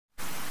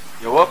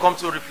You're welcome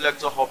to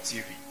Reflector Hub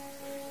TV.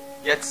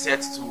 Get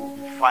set to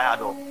be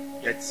fired up.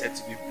 Get set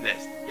to be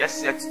blessed. Get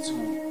set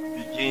to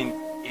begin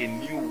a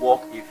new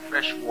walk, a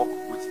fresh walk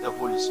with the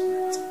Holy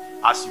Spirit.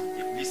 As you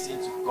listen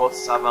to God's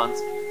servant,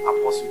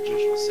 Apostle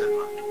Joshua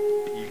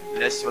Selman, He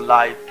bless your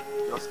life.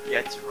 Just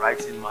get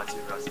writing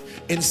materials.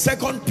 In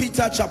 2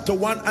 Peter chapter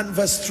 1 and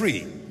verse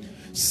 3,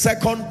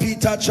 2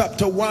 Peter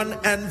chapter 1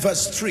 and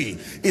verse 3,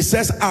 it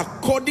says,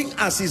 according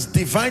as his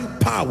divine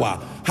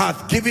power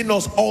hath given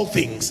us all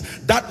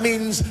things. That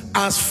means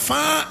as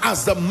far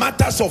as the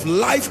matters of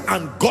life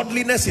and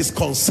godliness is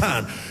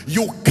concerned,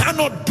 you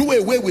cannot do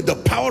away with the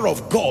power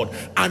of God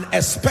and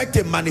expect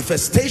a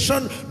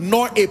manifestation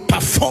nor a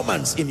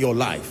performance in your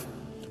life.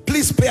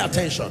 Please pay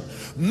attention.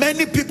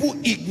 Many people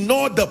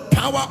ignore the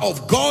power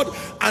of God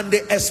and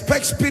they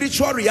expect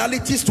spiritual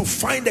realities to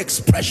find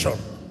expression.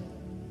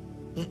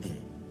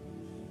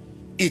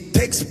 It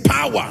takes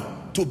power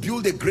to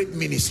build a great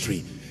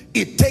ministry.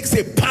 It takes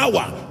a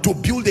power to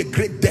build a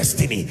great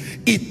destiny.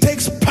 It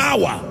takes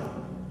power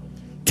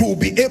to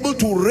be able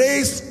to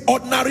raise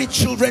ordinary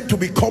children to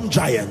become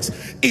giants.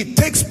 It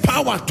takes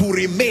power to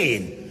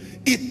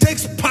remain. It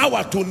takes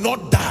power to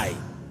not die.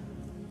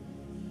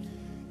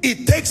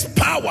 It takes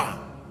power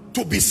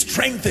to be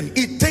strengthened.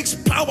 It takes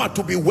power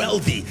to be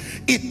wealthy.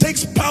 It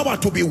takes power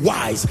to be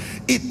wise.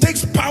 It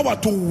takes power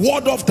to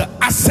ward off the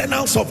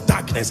arsenals of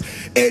darkness.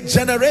 A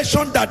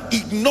generation that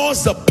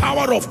ignores the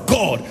power of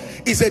God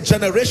is a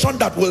generation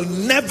that will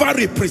never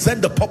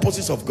represent the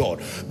purposes of God.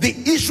 The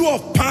issue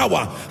of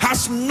power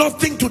has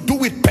nothing to do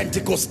with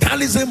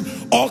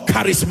Pentecostalism or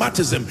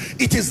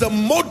charismatism. It is the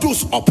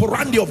modus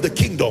operandi of the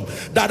kingdom,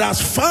 that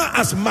as far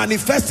as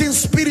manifesting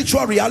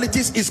spiritual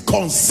realities is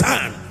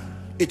concerned,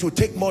 it will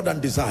take more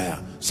than desire.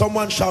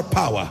 Someone shout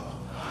power.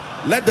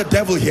 Let the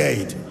devil hear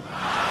it.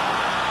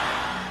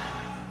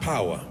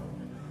 Power.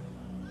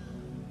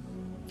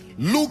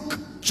 Luke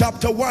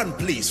chapter 1,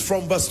 please,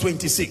 from verse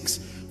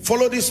 26.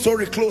 Follow this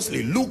story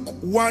closely. Luke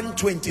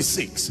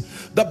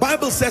 1:26. The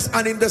Bible says,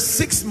 and in the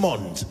 6th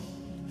month,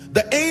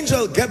 the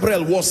angel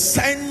Gabriel was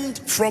sent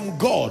from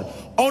God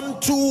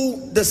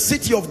unto the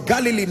city of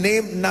Galilee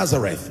named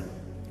Nazareth.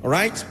 All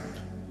right?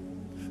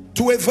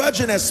 To a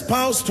virgin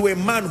espoused to a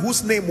man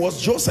whose name was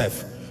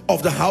Joseph,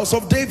 of the house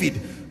of David.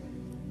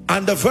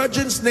 And the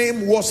virgin's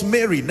name was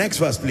Mary. Next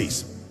verse,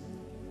 please.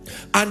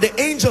 And the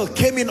angel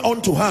came in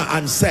unto her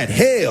and said,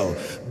 Hail,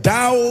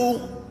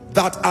 thou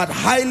that art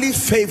highly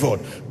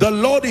favored, the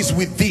Lord is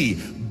with thee.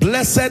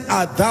 Blessed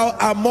art thou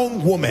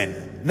among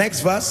women. Next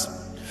verse.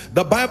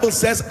 The Bible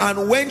says,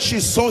 and when she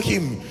saw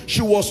him,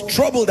 she was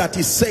troubled at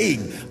his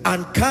saying,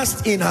 and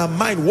cast in her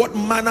mind what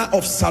manner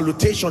of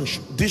salutation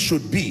this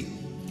should be.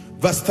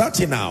 Verse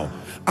 30 now.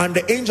 And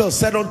the angel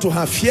said unto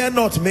her, Fear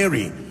not,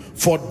 Mary,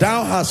 for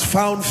thou hast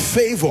found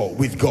favor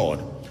with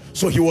God.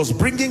 So he was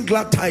bringing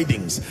glad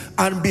tidings.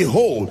 And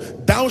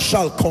behold, thou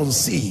shalt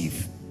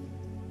conceive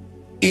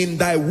in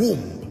thy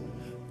womb,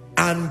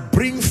 and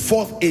bring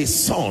forth a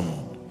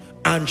son,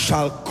 and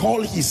shall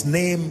call his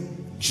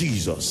name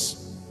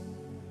Jesus.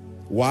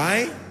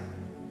 Why?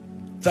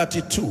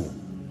 32.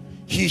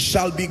 He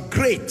shall be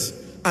great,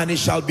 and he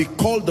shall be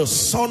called the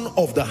Son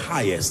of the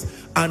Highest,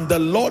 and the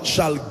Lord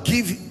shall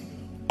give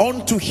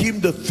unto him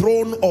the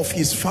throne of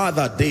his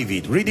father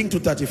David. Reading to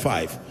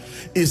 35.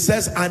 It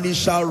says, and he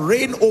shall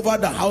reign over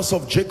the house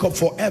of Jacob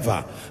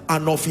forever,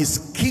 and of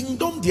his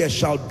kingdom there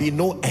shall be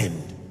no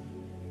end.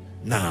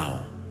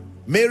 Now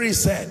Mary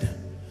said,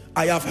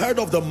 I have heard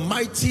of the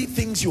mighty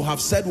things you have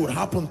said would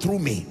happen through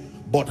me,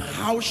 but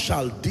how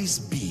shall this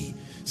be,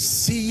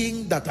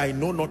 seeing that I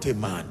know not a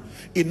man?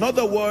 In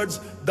other words,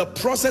 the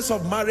process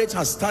of marriage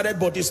has started,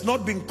 but it's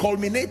not been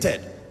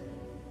culminated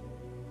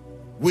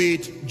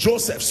with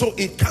Joseph, so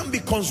it can be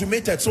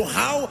consummated. So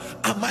how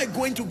am I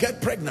going to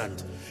get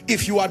pregnant?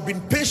 If you had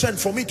been patient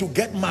for me to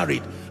get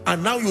married,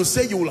 and now you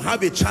say you will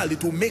have a child,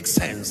 it will make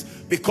sense,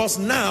 because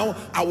now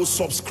I will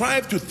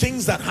subscribe to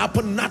things that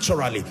happen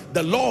naturally,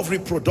 the law of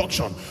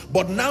reproduction.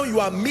 But now you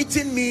are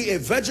meeting me, a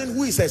virgin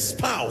who is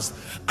espoused,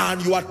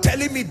 and you are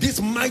telling me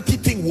this mighty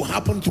thing will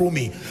happen through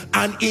me,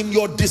 and in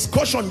your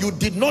discussion you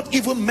did not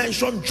even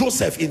mention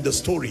Joseph in the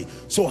story.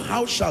 So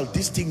how shall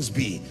these things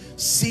be,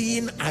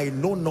 seeing I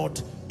know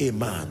not a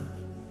man?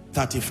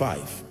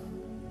 35.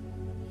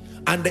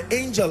 And the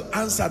angel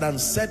answered and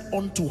said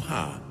unto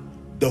her,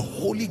 the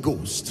Holy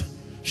Ghost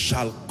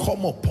shall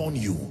come upon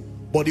you.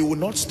 But it will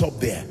not stop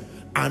there.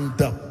 And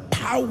the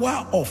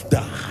power of the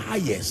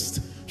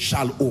highest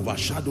shall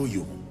overshadow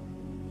you.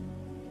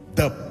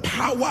 The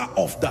power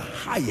of the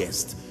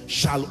highest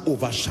shall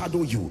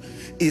overshadow you.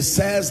 It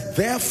says,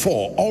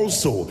 therefore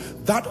also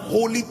that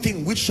holy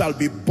thing which shall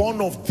be born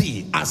of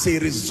thee as a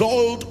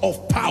result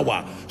of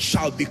power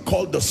shall be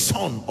called the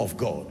Son of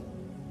God.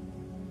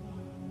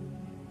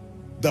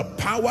 The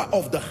power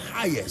of the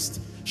highest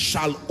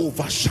shall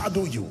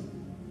overshadow you.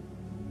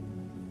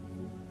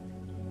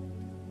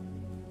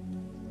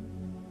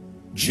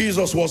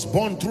 Jesus was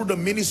born through the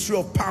ministry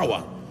of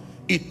power.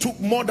 It took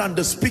more than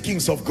the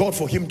speakings of God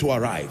for him to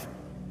arrive.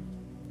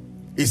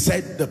 He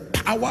said the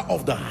power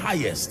of the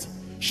highest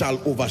shall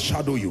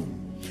overshadow you.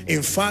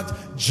 In fact,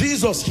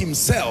 Jesus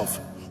himself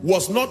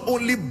was not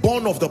only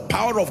born of the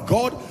power of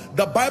God.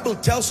 The Bible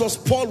tells us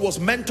Paul was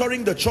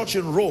mentoring the church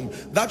in Rome.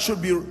 That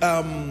should be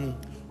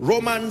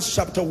Romans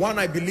chapter 1,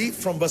 I believe,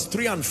 from verse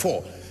 3 and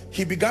 4.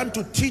 He began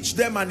to teach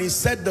them, and he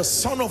said, the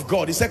Son of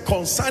God, he said,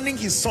 concerning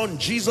his Son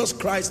Jesus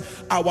Christ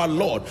our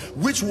Lord,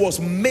 which was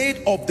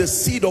made of the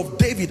seed of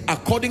David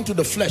according to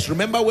the flesh.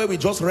 Remember where we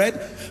just read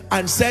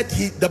and said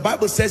the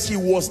Bible says he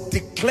was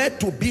declared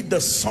to be the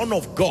Son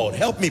of God.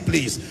 Help me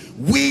please.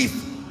 With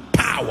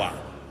power.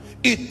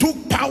 It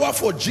took power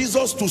for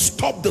Jesus to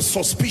stop the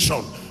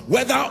suspicion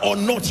whether or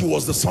not he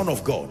was the Son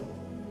of God.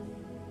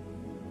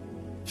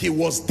 He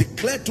was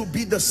declared to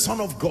be the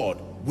Son of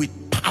God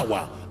with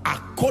power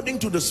according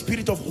to the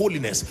Spirit of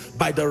holiness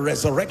by the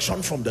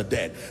resurrection from the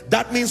dead.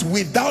 That means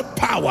without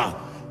power,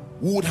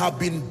 we would have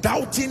been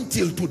doubting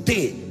till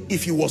today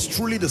if he was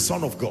truly the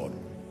Son of God.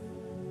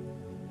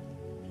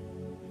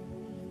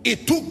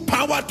 It took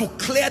power to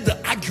clear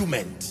the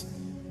argument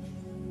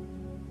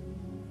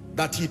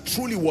that he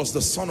truly was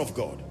the Son of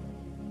God.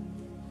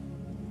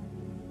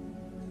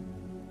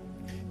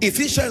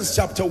 Ephesians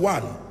chapter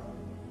 1,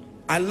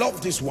 I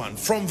love this one,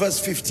 from verse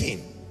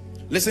 15.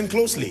 Listen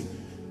closely.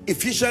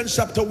 Ephesians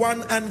chapter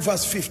 1 and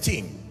verse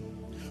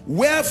 15.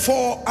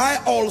 Wherefore I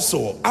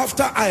also,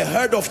 after I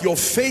heard of your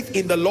faith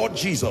in the Lord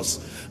Jesus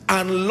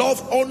and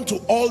love unto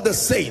all the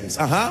saints,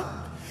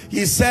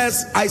 he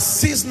says, I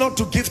cease not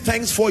to give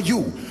thanks for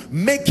you,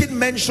 making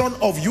mention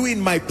of you in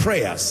my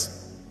prayers,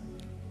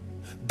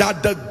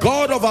 that the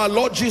God of our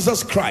Lord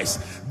Jesus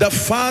Christ, the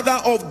Father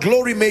of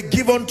glory, may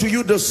give unto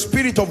you the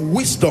spirit of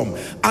wisdom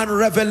and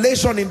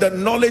revelation in the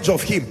knowledge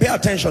of him. Pay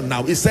attention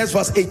now. It says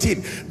verse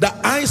 18, the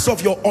eyes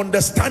of your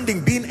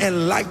understanding being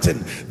enlightened,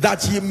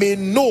 that ye may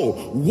know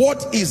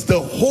what is the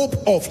hope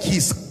of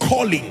his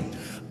calling,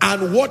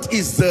 and what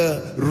is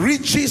the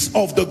riches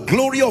of the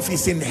glory of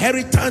his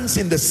inheritance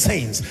in the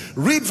saints.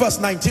 Read verse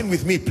 19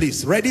 with me,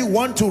 please. Ready?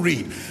 1, 2,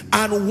 read.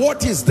 And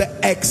what is the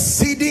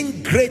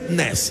exceeding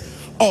greatness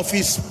of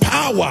his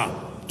power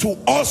to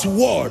us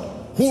word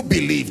who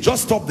believe.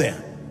 Just stop there.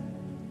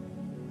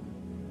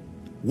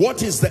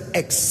 What is the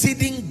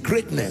exceeding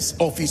greatness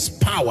of his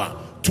power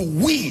to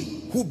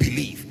we who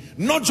believe?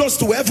 Not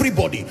just to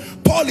everybody.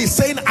 Paul is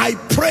saying, I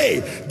pray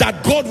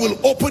that God will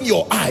open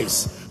your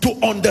eyes to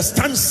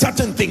understand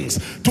certain things,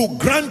 to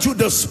grant you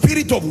the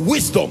spirit of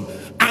wisdom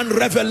and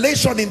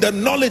revelation in the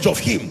knowledge of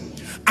him.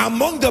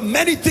 Among the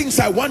many things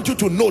I want you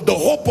to know, the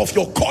hope of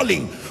your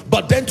calling,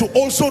 but then to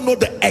also know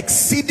the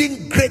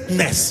exceeding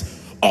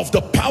greatness of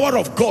the power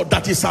of God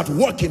that is at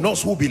work in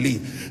us who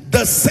believe.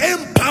 The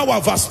same power,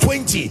 verse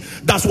 20,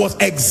 that was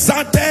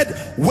exerted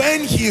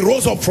when he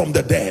rose up from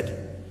the dead.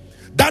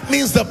 That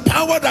means the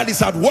power that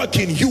is at work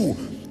in you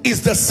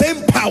is the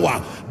same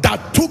power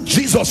that took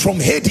Jesus from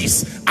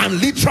Hades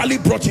and literally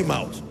brought him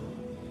out.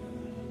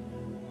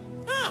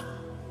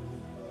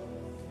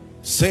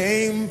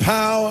 Same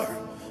power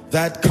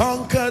that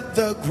conquered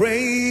the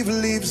grave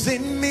lives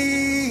in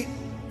me,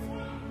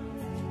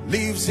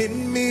 lives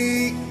in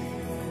me.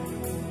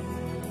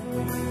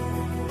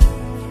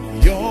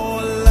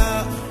 Your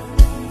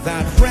love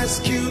that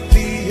rescued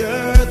the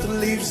earth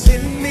lives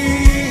in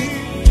me,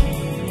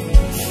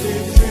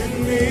 lives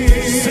in me.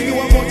 Sing it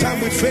one more time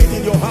with faith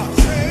in your heart.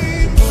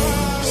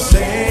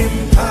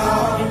 Same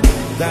power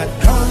that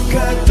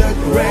conquered the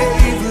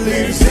grave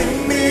lives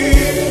in me,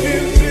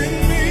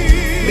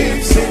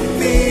 lives in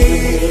me.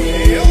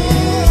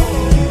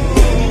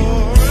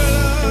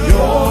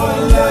 Your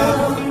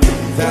love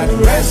that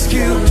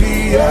rescued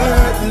the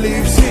earth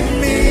lives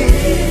in me,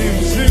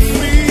 lives in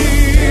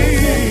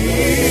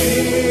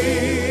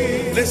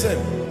me. Listen,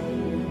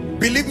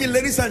 believe me,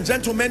 ladies and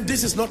gentlemen,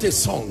 this is not a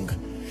song.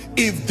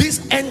 If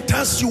this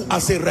enters you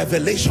as a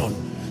revelation,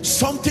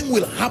 something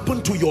will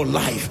happen to your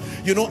life.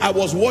 You know, I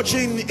was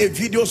watching a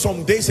video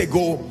some days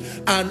ago,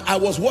 and I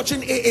was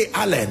watching A.A.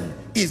 Allen.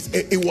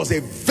 It was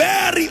a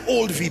very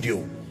old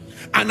video,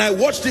 and I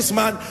watched this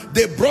man.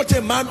 They brought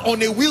a man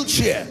on a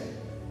wheelchair,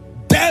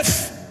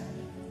 deaf.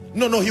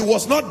 No, he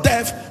was not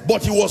deaf,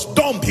 but he was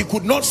dumb. He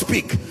could not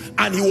speak,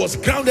 and he was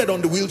grounded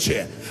on the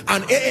wheelchair.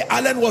 And A.A.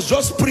 Allen was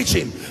just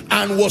preaching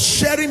and was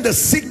sharing the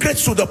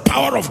secrets to the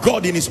power of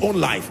God in his own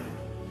life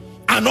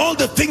and all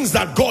the things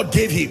that God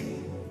gave him.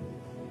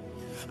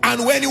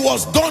 And when he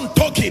was done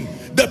talking,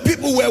 the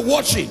people were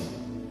watching.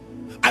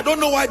 I don't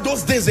know why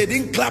those days they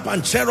didn't clap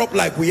and cheer up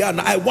like we are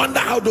now. I wonder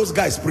how those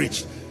guys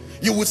preached.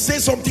 You would say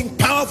something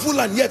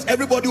powerful and yet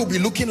everybody will be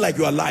looking like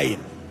you are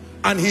lying.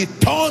 And he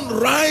turned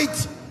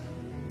right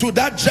to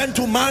that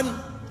gentleman,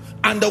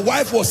 and the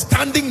wife was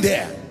standing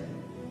there.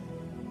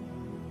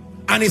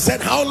 And he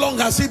said, how long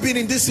has he been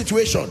in this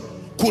situation?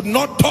 Could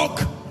not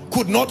talk,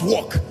 could not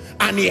walk.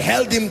 And he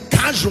held him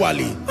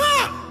casually.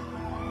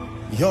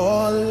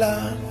 Your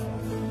love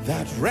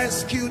that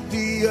rescued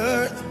the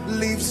earth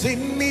lives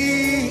in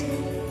me,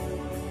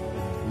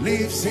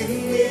 lives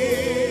in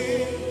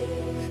me.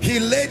 He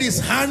laid his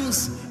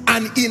hands,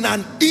 and in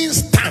an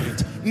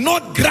instant,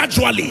 not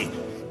gradually,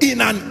 in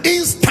an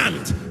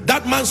instant,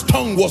 that man's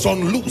tongue was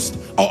unloosed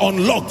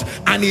unlocked,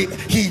 and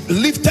he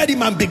lifted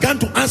him and began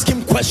to ask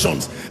him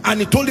questions, and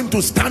he told him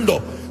to stand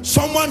up.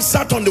 Someone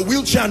sat on the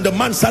wheelchair and the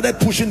man started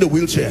pushing the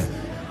wheelchair.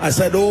 I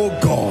said, oh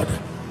God,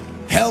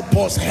 help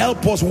us,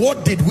 help us.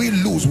 What did we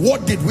lose?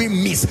 What did we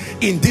miss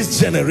in this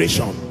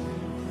generation?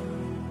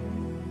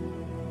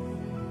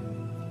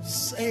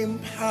 Same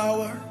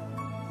power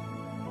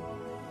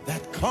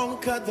that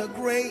conquered the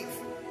grave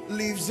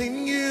lives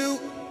in you,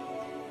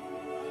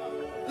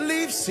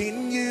 lives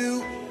in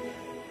you.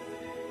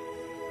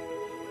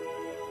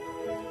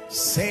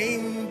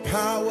 Same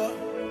power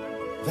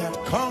that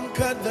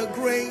conquered the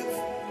grave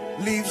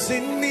lives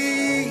in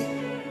me.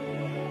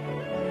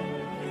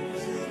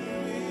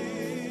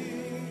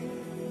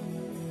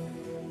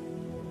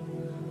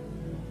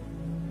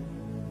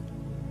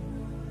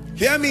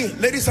 Hear me,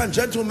 ladies and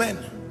gentlemen.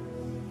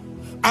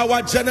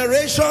 Our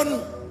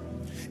generation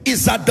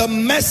is at the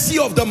mercy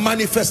of the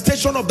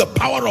manifestation of the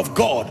power of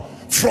God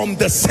from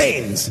the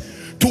saints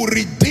to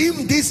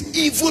redeem this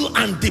evil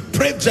and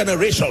depraved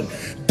generation.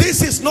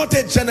 This is not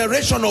a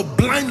generation of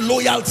blind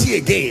loyalty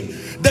again.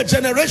 The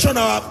generation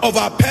of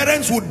our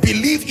parents would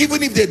believe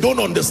even if they don't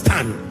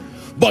understand.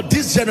 But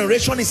this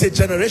generation is a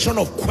generation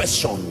of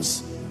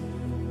questions.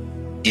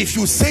 If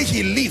you say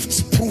he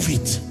lifts, prove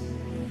it.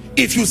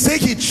 If you say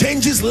he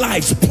changes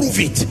lives, prove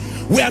it.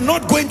 We are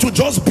not going to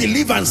just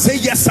believe and say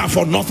yes sir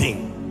for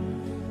nothing.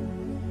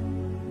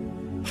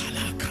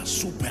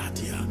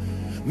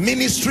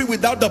 Ministry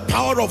without the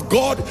power of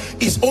God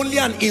is only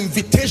an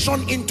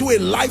invitation into a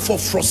life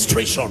of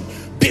frustration.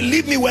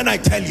 Believe me when I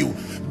tell you,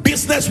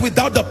 business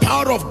without the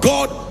power of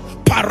God,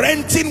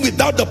 parenting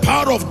without the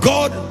power of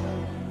God.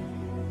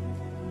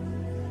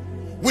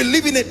 We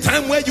live in a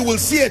time where you will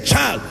see a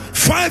child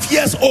 5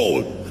 years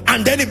old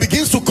and then he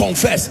begins to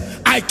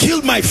confess, I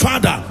killed my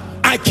father,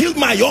 I killed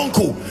my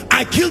uncle,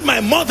 I killed my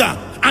mother,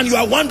 and you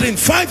are wondering,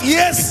 5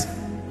 years?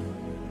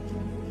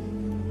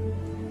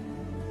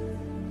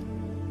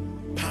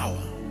 Power.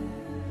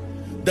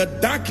 The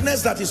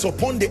darkness that is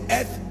upon the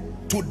earth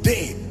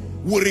today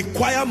will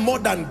require more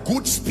than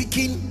good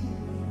speaking,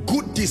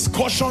 good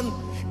discussion.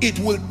 It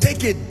will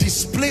take a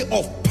display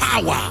of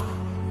power,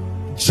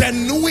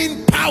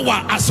 genuine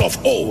power as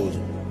of old.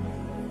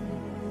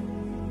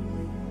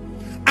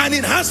 And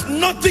it has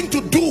nothing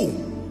to do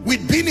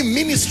with being in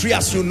ministry,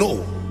 as you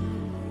know.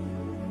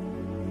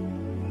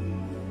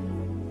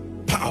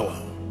 Power.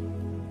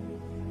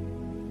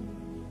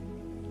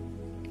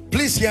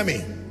 Please hear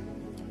me.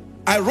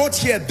 I wrote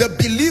here, the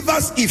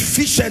believer's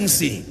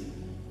efficiency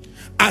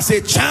as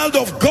a child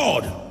of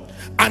God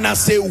and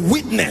as a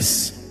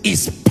witness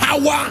is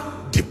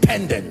power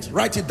dependent.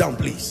 Write it down,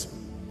 please.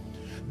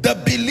 The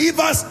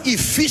believer's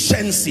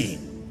efficiency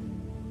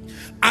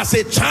as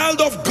a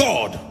child of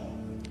God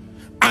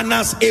and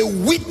as a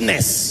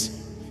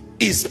witness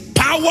is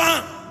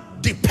power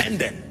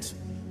dependent.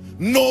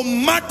 No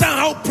matter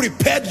how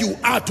prepared you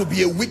are to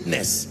be a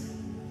witness,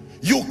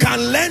 you can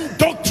learn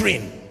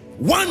doctrine,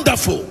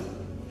 wonderful.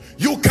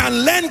 You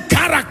can learn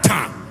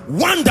character,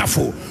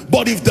 wonderful.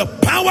 But if the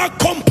power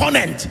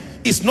component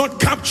is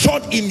not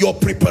captured in your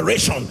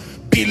preparation,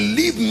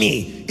 believe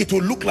me, it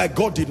will look like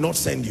God did not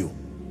send you.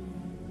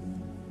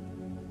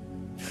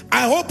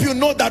 I hope you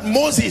know that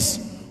Moses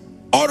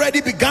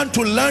already began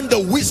to learn the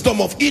wisdom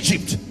of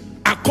Egypt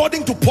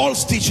according to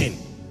Paul's teaching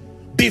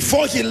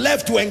before he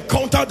left to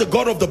encounter the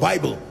God of the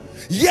Bible.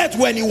 Yet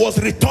when he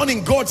was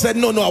returning, God said,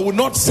 no, I will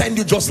not send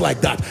you just like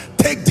that.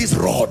 Take this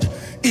rod.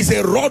 It's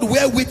a rod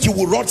wherewith you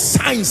will wrought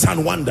signs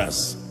and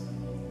wonders.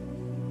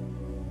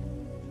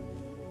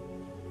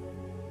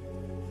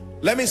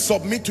 Let me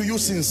submit to you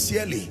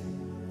sincerely.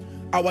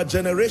 Our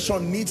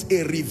generation needs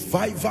a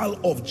revival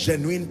of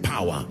genuine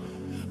power.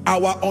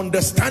 Our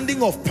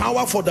understanding of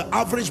power for the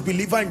average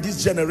believer in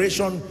this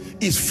generation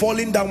is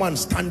falling down and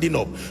standing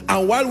up.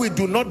 And while we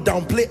do not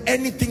downplay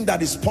anything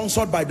that is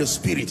sponsored by the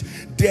Spirit,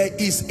 there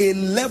is a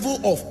level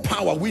of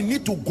power. We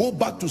need to go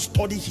back to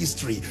study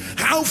history.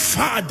 How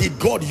far did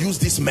God use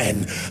these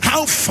men?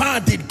 How far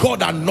did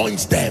God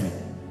anoint them?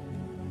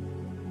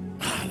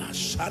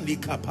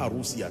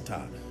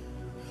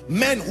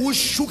 Men who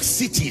shook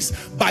cities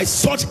by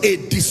such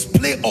a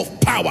display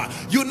of power.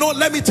 You know,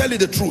 let me tell you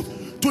the truth.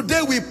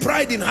 Today we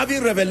pride in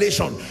having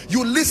revelation.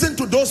 You listen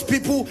to those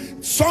people,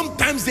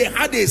 sometimes they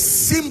had a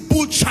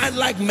simple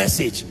childlike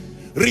message.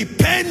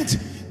 Repent,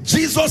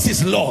 Jesus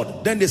is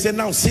Lord. Then they say,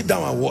 now sit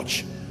down and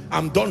watch.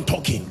 I'm done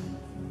talking.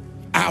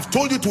 I have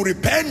told you to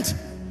repent.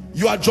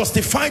 You are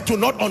justified to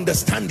not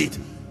understand it.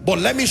 But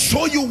let me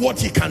show you what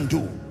he can do.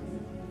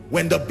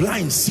 When the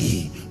blind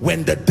see,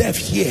 when the deaf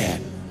hear,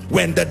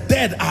 when the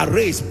dead are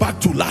raised back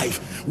to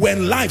life,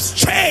 when lives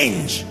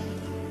change.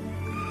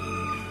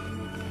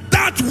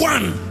 That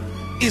one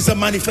is a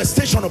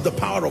manifestation of the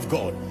power of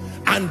God.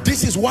 And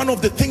this is one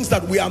of the things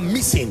that we are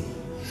missing.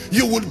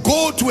 You would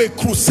go to a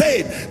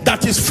crusade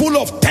that is full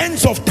of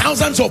tens of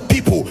thousands of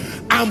people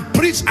and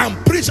preach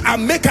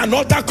and make an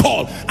altar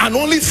call, and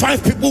only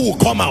 5 people will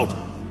come out.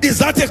 Is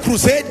that a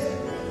crusade?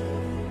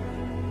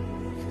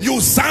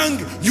 You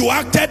sang, you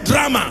acted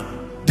drama,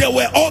 There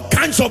were all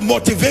kinds of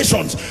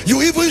motivations.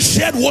 You even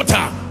shared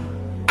water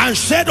and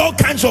shared all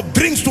kinds of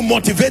drinks to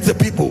motivate the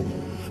people.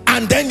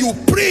 And then you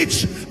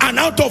preach, and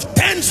out of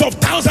tens of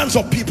thousands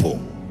of people,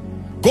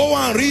 go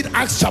and read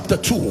Acts chapter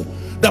 2.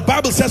 The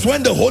Bible says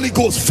when the Holy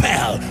Ghost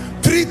fell,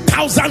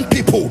 3,000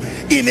 people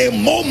in a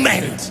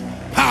moment.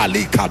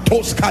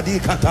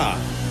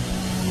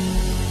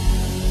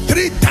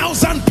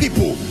 3,000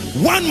 people,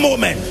 one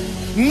moment.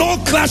 No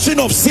clashing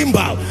of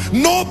cymbal,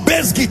 no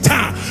bass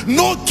guitar,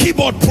 no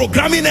keyboard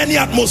programming any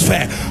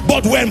atmosphere.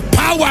 But when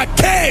power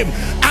came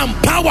and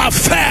power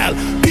fell,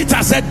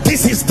 Peter said,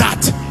 this is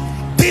that.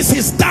 This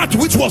is that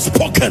which was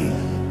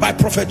spoken by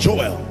Prophet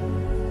Joel.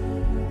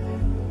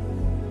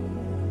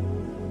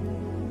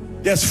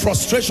 There's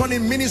frustration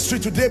in ministry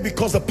today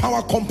because the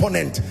power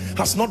component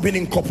has not been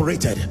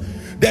incorporated.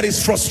 There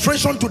is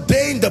frustration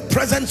today in the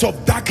presence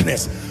of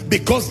darkness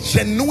because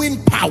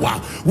genuine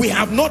power, we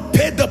have not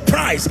paid the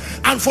price.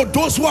 And for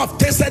those who have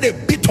tasted a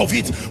bit of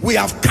it, we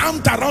have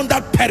camped around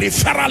that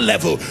peripheral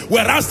level,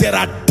 whereas there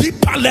are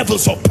deeper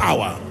levels of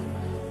power.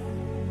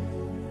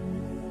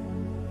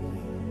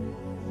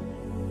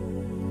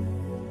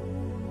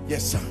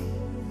 Yes, sir.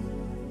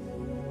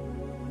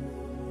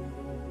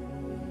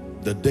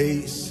 The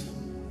days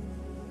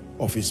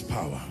of his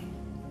power.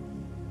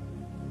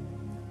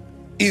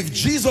 If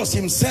Jesus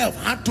himself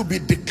had to be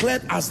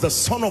declared as the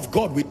Son of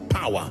God with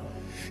power,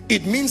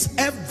 it means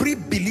every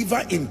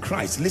believer in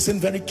Christ, listen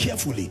very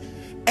carefully,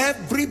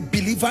 every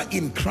believer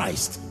in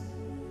Christ,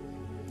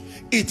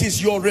 it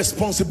is your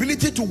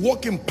responsibility to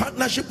walk in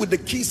partnership with the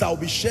keys I'll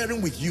be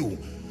sharing with you,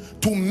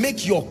 to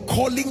make your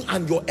calling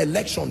and your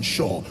election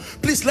sure.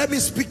 Please let me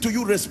speak to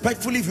you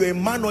respectfully. If you're a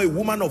man or a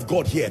woman of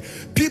God here,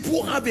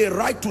 people have a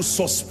right to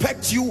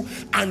suspect you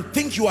and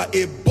think you are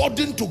a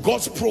burden to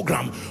God's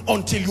program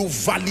until you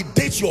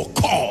validate your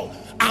call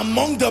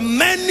among the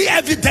many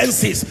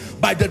evidences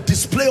by the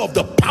display of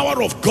the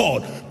power of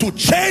God to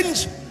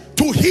change,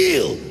 to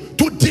heal,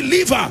 to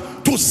deliver,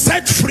 to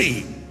set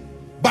free.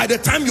 By the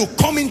time you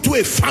come into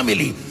a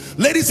family,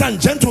 ladies and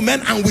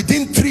gentlemen, and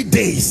within 3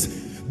 days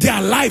their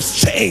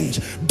lives change,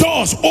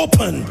 doors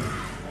open,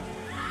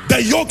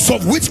 the yokes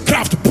of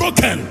witchcraft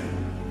broken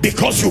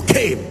because you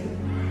came.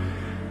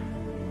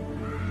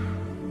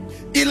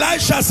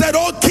 Elisha said,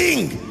 "Oh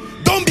king,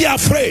 don't be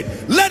afraid.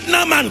 Let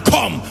Naaman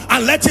come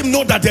and let him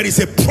know that there is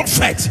a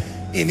prophet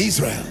in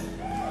Israel."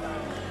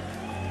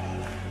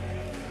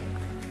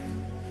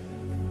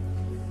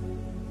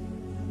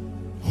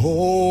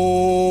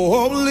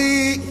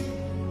 Holy,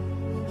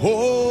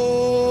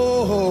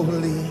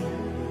 holy,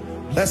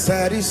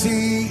 blessed is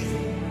he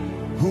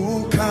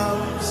who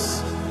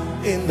comes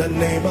in the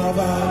name of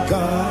our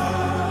God.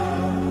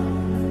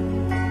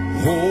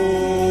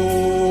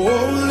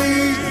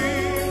 Holy,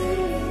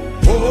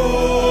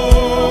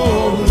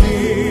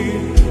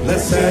 holy,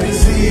 blessed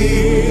is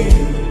he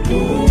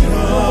who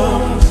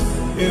comes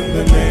in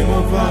the name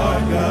of our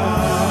God.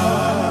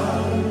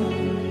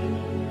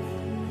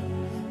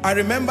 I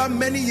remember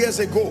many years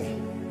ago,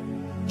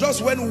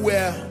 just when we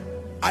were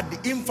at the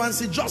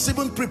infancy, just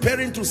even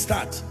preparing to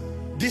start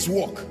this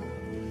work,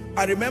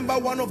 I remember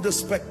one of the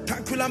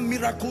spectacular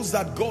miracles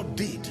that God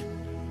did.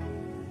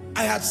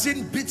 I had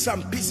seen bits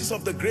and pieces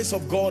of the grace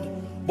of God,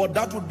 but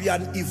that would be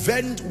an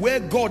event where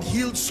God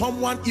healed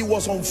someone. He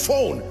was on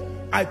phone.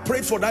 I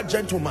prayed for that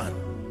gentleman.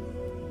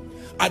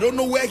 I don't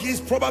know where he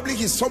is. Probably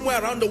he's somewhere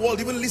around the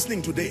world even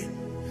listening today.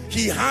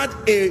 He had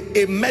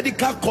a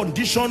medical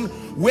condition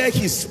where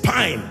his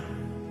spine,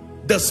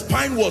 the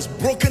spine was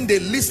broken. They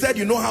listed,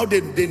 you know how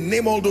they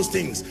name all those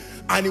things,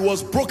 and it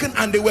was broken,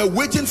 and they were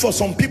waiting for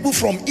some people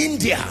from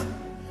India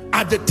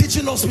at the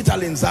teaching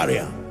hospital in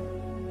Zaria.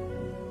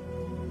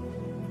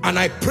 And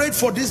I prayed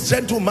for this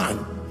gentleman.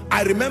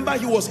 I remember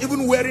he was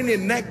even wearing a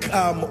neck,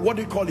 what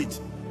do you call it,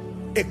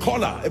 a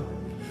collar.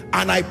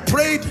 And I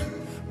prayed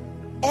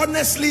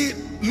honestly,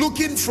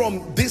 looking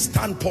from this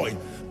standpoint.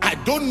 I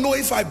don't know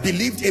if I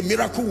believed a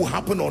miracle will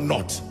happen or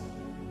not,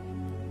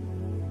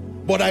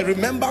 but I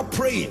remember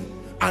praying.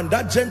 And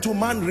that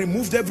gentleman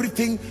removed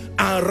everything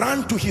and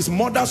ran to his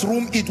mother's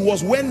room. It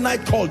was when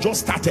night call just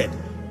started.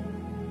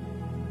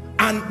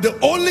 And the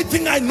only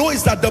thing I know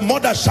is that the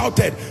mother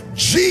shouted,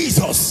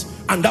 "Jesus!"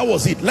 And that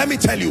was it. Let me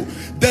tell you,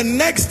 the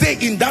next day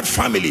in that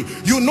family,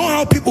 you know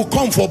how people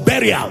come for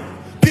burial?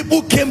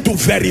 People came to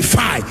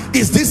verify,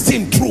 is this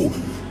thing true?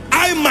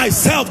 I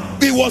myself,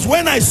 it was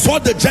when I saw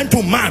the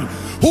gentleman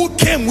who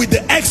came with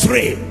the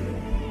x-ray.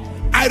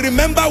 I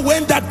remember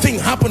when that thing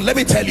happened, let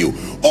me tell you,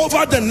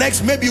 over the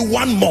next maybe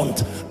 1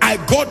 month, I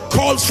got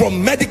calls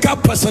from medical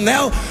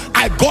personnel.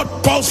 I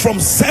got calls from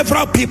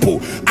several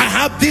people. I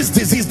have this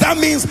disease. That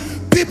means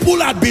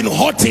people had been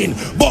hurting,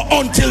 but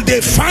until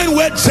they find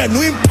where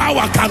genuine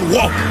power can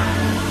work,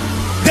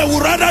 they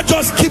would rather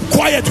just keep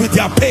quiet with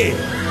their pain.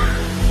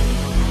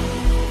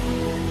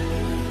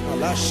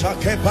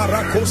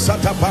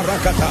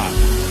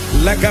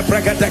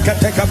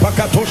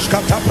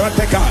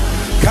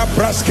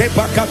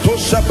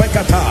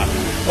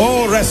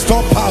 Oh,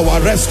 restore power,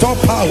 restore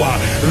power,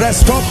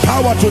 restore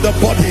power to the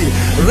body,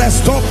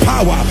 restore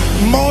power,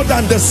 more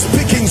than the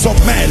speakings of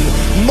men,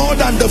 more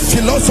than the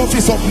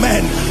philosophies of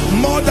men,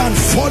 more than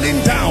falling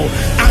down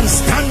and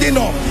standing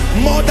up,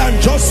 more than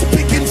just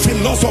speaking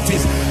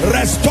philosophies.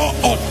 Restore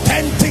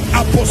authentic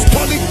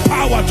apostolic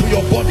power to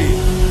your body.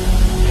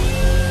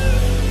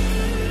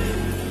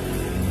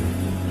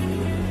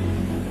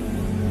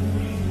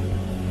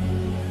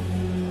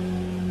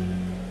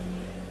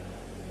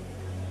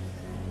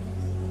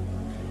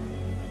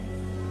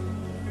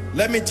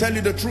 Let me tell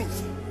you the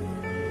truth.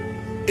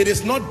 It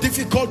is not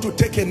difficult to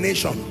take a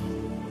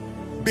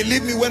nation.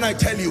 Believe me when I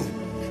tell you,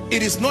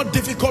 it is not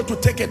difficult to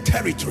take a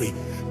territory.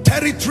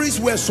 Territories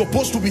were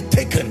supposed to be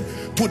taken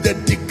to the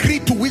degree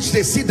to which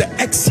they see the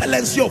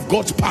excellency of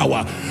God's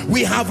power.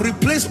 We have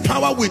replaced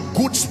power with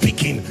good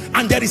speaking,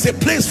 and there is a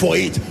place for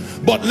it.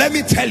 But let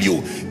me tell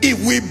you,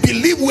 if we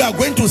believe we are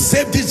going to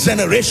save this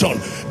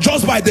generation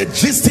just by the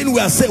gisting we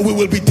are saying, we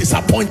will be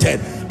disappointed.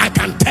 I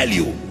can tell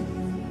you.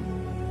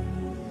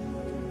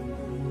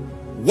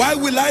 Why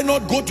will I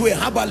not go to a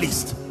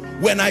herbalist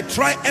when I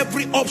try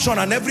every option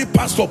and every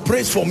pastor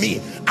prays for me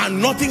and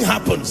nothing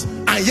happens,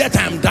 and yet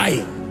I am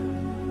dying?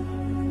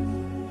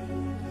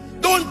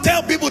 Don't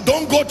tell people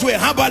don't go to a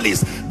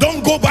herbalist,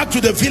 don't go back to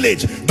the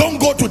village, don't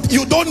go to,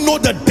 you don't know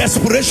the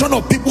desperation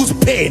of people's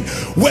pain.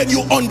 When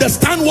you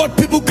understand what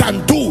people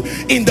can do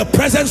in the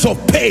presence of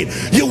pain,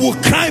 you will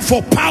cry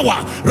for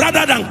power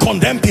rather than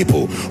condemn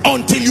people,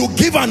 until you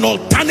give an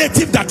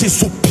alternative that is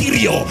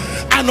superior,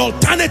 an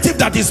alternative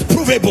that is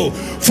provable.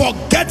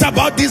 Forget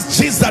about these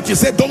G's that you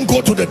say don't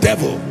go to the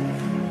devil.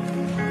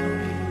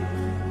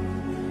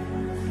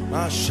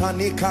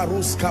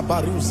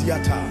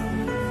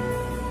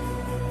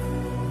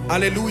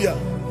 Hallelujah.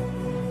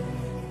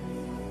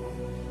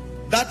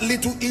 That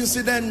little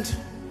incident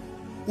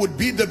would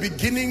be the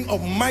beginning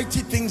of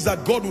mighty things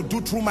that God would do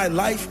through my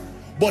life,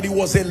 but it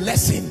was a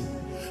lesson.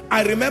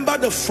 I remember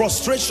the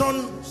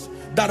frustrations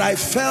that I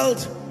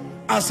felt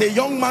as a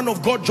young man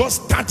of God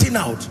just starting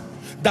out.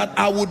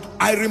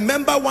 I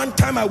remember one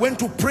time I went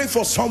to pray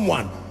for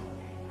someone,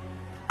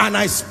 and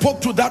I spoke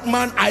to that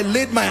man. I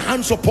laid my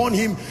hands upon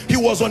him. He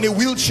was on a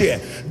wheelchair.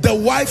 The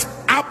wife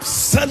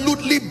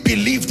absolutely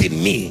believed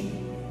in me.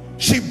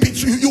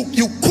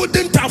 You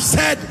couldn't have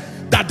said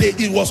that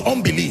it was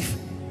unbelief.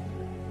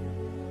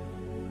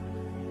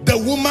 The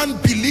woman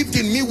believed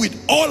in me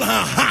with all her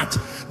heart,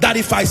 that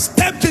if I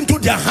stepped into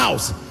their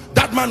house,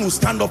 that man would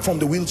stand up from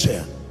the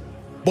wheelchair.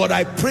 But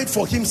I prayed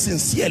for him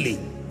sincerely.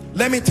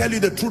 Let me tell you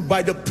the truth,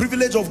 by the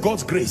privilege of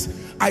God's grace,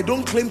 I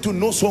don't claim to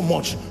know so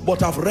much,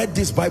 but I've read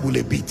this Bible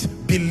a bit.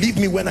 Believe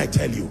me when I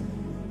tell you,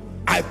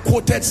 I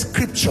quoted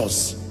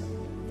scriptures,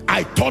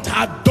 I taught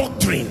her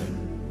doctrine.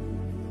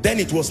 Then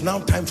it was now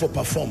time for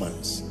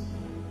performance.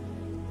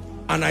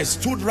 And I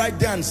stood right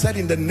there and said,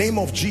 in the name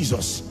of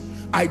Jesus,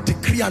 I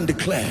decree and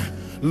declare,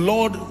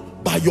 Lord,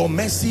 by your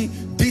mercy,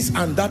 this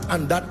and that,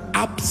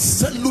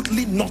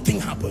 absolutely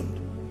nothing happened.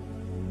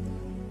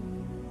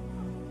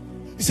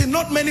 You see,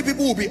 not many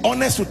people will be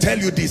honest to tell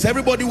you this.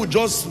 Everybody would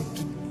just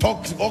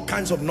talk all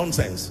kinds of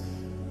nonsense.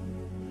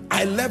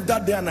 I left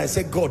that there and I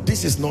said, God,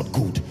 this is not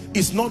good.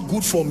 It's not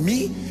good for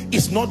me.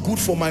 It's not good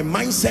for my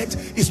mindset.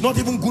 It's not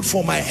even good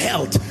for my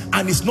health.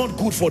 And it's not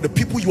good for the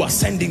people you are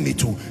sending me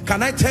to.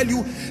 Can I tell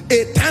you,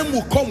 a time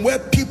will come where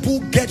people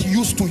get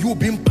used to you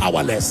being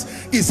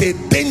powerless. It's a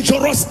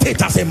dangerous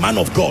state as a man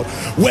of God.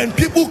 When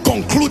people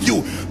conclude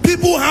you,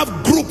 people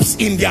have groups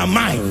in their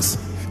minds.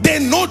 They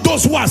know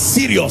those who are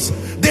serious.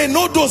 They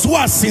know those who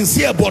are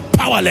sincere but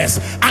powerless.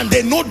 And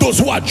they know those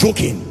who are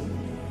joking.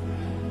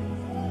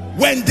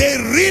 When they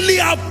really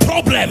have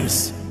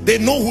problems, they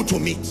know who to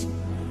meet.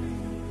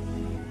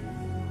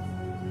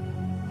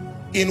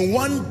 In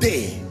one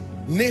day,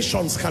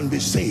 nations can be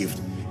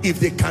saved if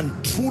they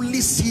can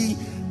truly see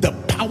the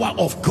power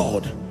of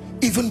God,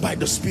 even by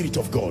the Spirit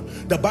of God.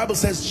 The Bible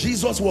says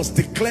Jesus was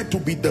declared to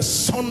be the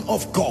Son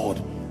of God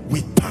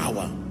with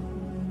power.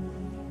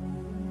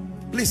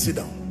 Please sit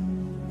down.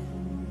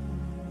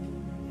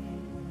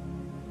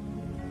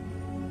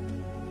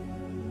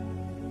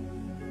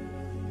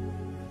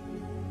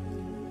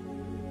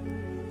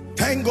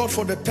 Thank God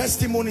for the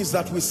testimonies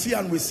that we see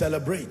and we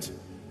celebrate.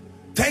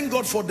 Thank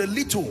God for the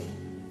little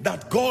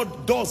that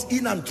God does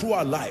in and through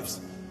our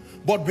lives.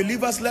 But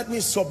believers, let me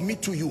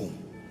submit to you.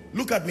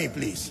 Look at me,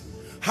 please.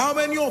 How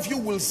many of you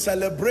will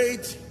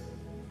celebrate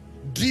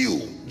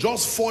dew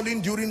just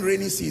falling during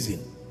rainy season?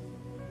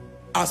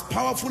 As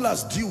powerful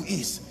as dew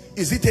is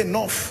it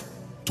enough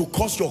to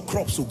cause your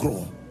crops to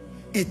grow?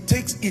 It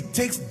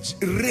takes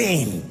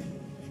rain.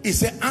 It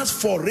says, ask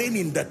for rain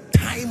in the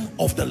time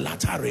of the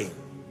latter rain.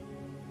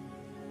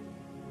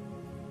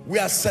 We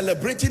are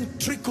celebrating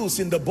trickles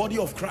in the body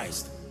of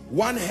Christ.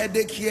 One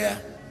headache here,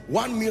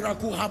 one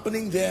miracle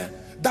happening there.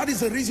 That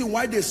is the reason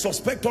why they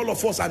suspect all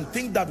of us and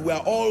think that we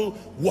are all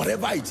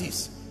whatever it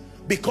is.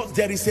 Because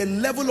there is a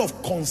level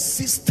of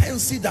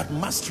consistency that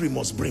mastery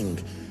must bring.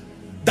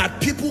 That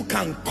people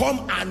can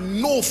come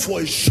and know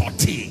for a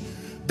surety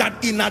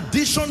that in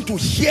addition to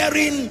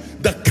hearing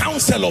the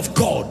counsel of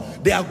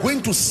God, they are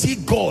going to see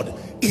God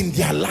in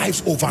their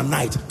lives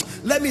overnight.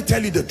 Let me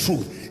tell you the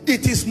truth.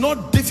 It is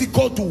not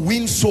difficult to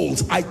win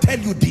souls. I tell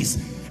you this,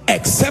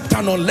 except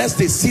and unless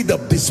they see the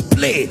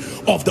display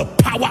of the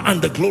power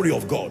and the glory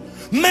of God.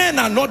 Men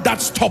are not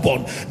that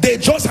stubborn. They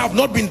just have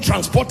not been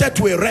transported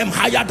to a realm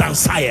higher than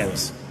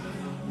science.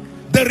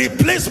 The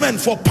replacement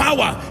for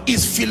power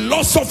is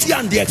philosophy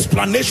and the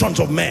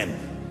explanations of men,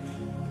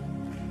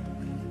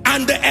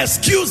 and the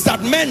excuse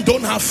that men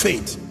don't have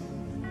faith.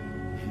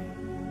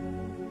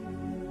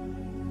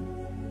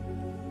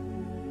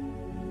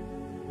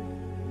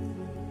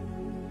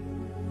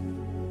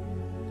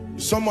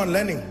 Is someone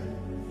learning?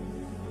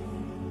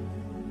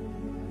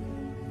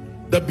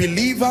 The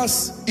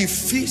believer's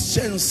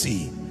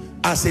efficiency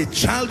as a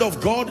child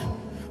of God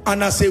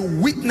and as a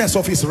witness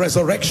of his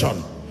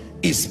resurrection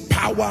is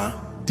power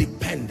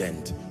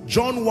dependent.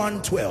 John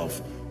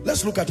 1:12.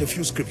 Let's look at a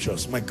few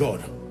scriptures. My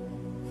God,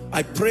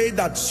 I pray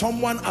that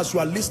someone, as you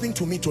are listening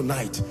to me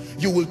tonight,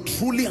 you will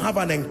truly have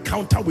an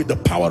encounter with the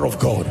power of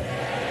God.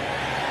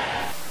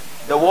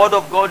 The word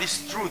of God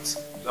is truth.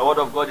 The word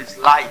of God is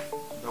life.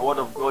 The word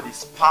of God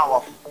is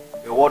powerful.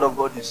 The word of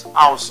God is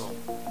awesome.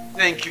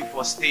 Thank you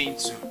for staying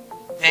tuned.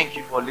 Thank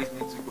you for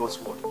listening to God's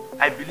word.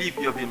 I believe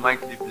you have been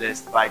mightily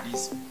blessed by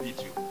this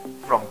video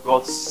from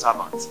God's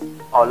servant.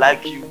 I would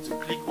like you to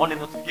click on the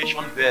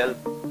notification bell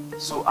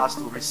so as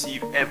to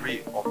receive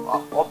every of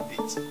our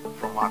updates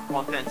from our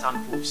content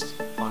and posts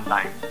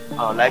online.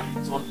 I would like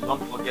you to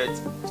don't forget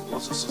to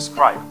also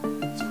subscribe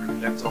to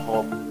Reflector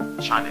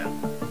Hub channel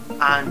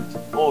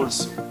and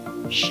also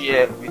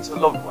share with your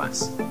loved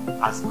ones,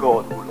 as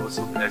God will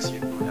also bless you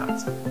through that.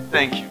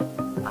 Thank you,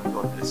 and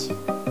God bless you.